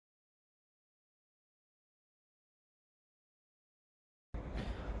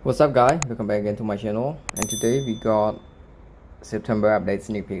What's up guys, welcome back again to my channel, and today we got September update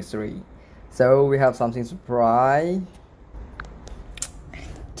sneak peek 3. So we have something surprise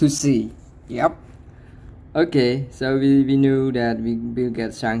to see. Yep. Okay, so we knew that we will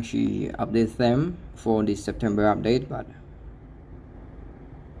get Shang-Chi update them for this September update, but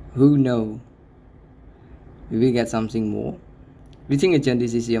who knows, we will get something more. We think Agent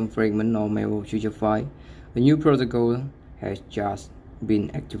DCCM fragment or Marvel Future Fight, a new protocol has just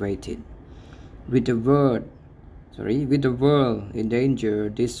been activated. With the world in danger,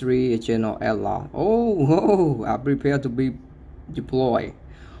 these three agents of Allah are prepared to be deployed.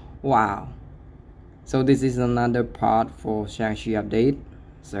 Wow. So this is another part for Shang-Chi update.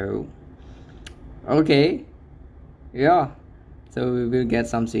 So okay, yeah, so we will get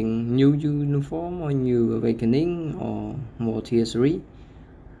something new uniform or new awakening or more tier 3.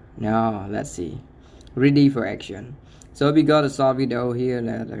 Now let's see. Ready for action. So we got a short video here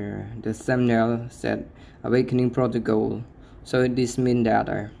that the thumbnail said awakening protocol. So this means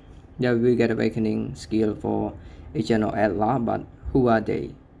that we get awakening skill for Agent of Allah, but who are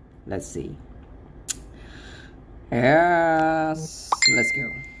they? Let's see. Yes, let's go.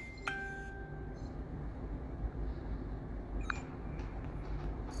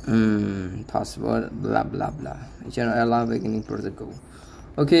 Password blah blah blah. Agent of Allah awakening protocol.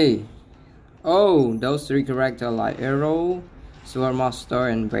 Okay. Oh, those three characters like Arrow, Sword Master,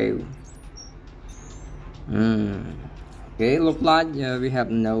 and Veil. Okay, look like we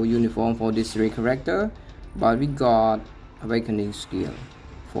have no uniform for these three characters, but we got awakening skill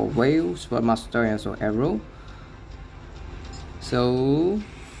for Veil, Sword Master, and also Arrow. So,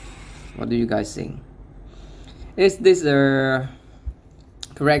 what do you guys think? Is this a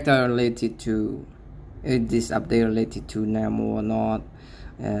character related to? Is this update related to Namor or not?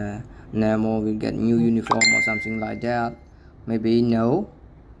 Namor will get new uniform or something like that. Maybe no,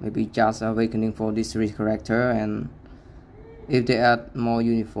 maybe just awakening for this three character, and if they add more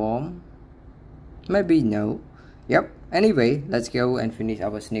uniform, maybe no. Yep. Anyway, let's go and finish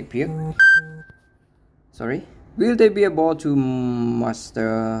our sneak peek. Sorry. Will they be able to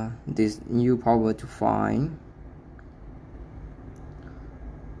master this new power to find?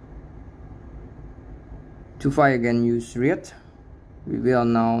 To fight against new threat? We will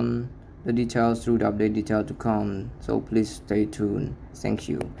announce the details through the update detail to come, so please stay tuned. Thank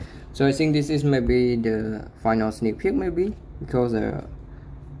you. So I think this is maybe the final sneak peek, maybe because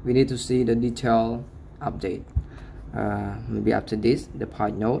we need to see the detail update maybe after this, the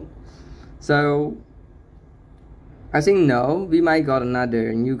part note. So I think no, we might got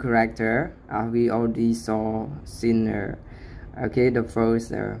another new character. We already seen okay, the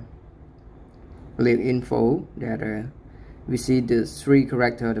first lead info that we see the three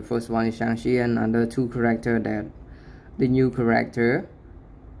characters. The first one is Shang-Chi, and another two characters that the new character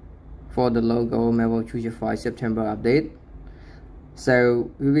for the logo Marvel Future Fight September update. So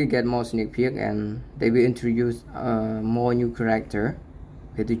we will get more sneak peek, and they will introduce more new character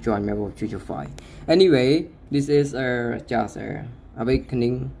to join Marvel Future Fight. Anyway, this is just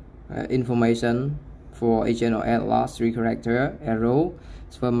awakening information for Agent of Allah, three character, Arrow,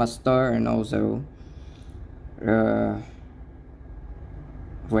 Sword Master, and also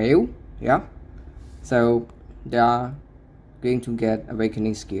Veil. Yeah, so they are going to get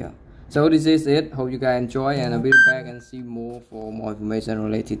awakening skill. So this is it. Hope you guys enjoy, and I'll be back and see more for more information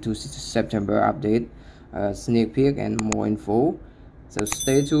related to September update, sneak peek, and more info. So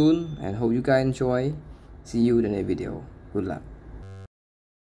stay tuned and hope you guys enjoy. See you in the next video. Good luck.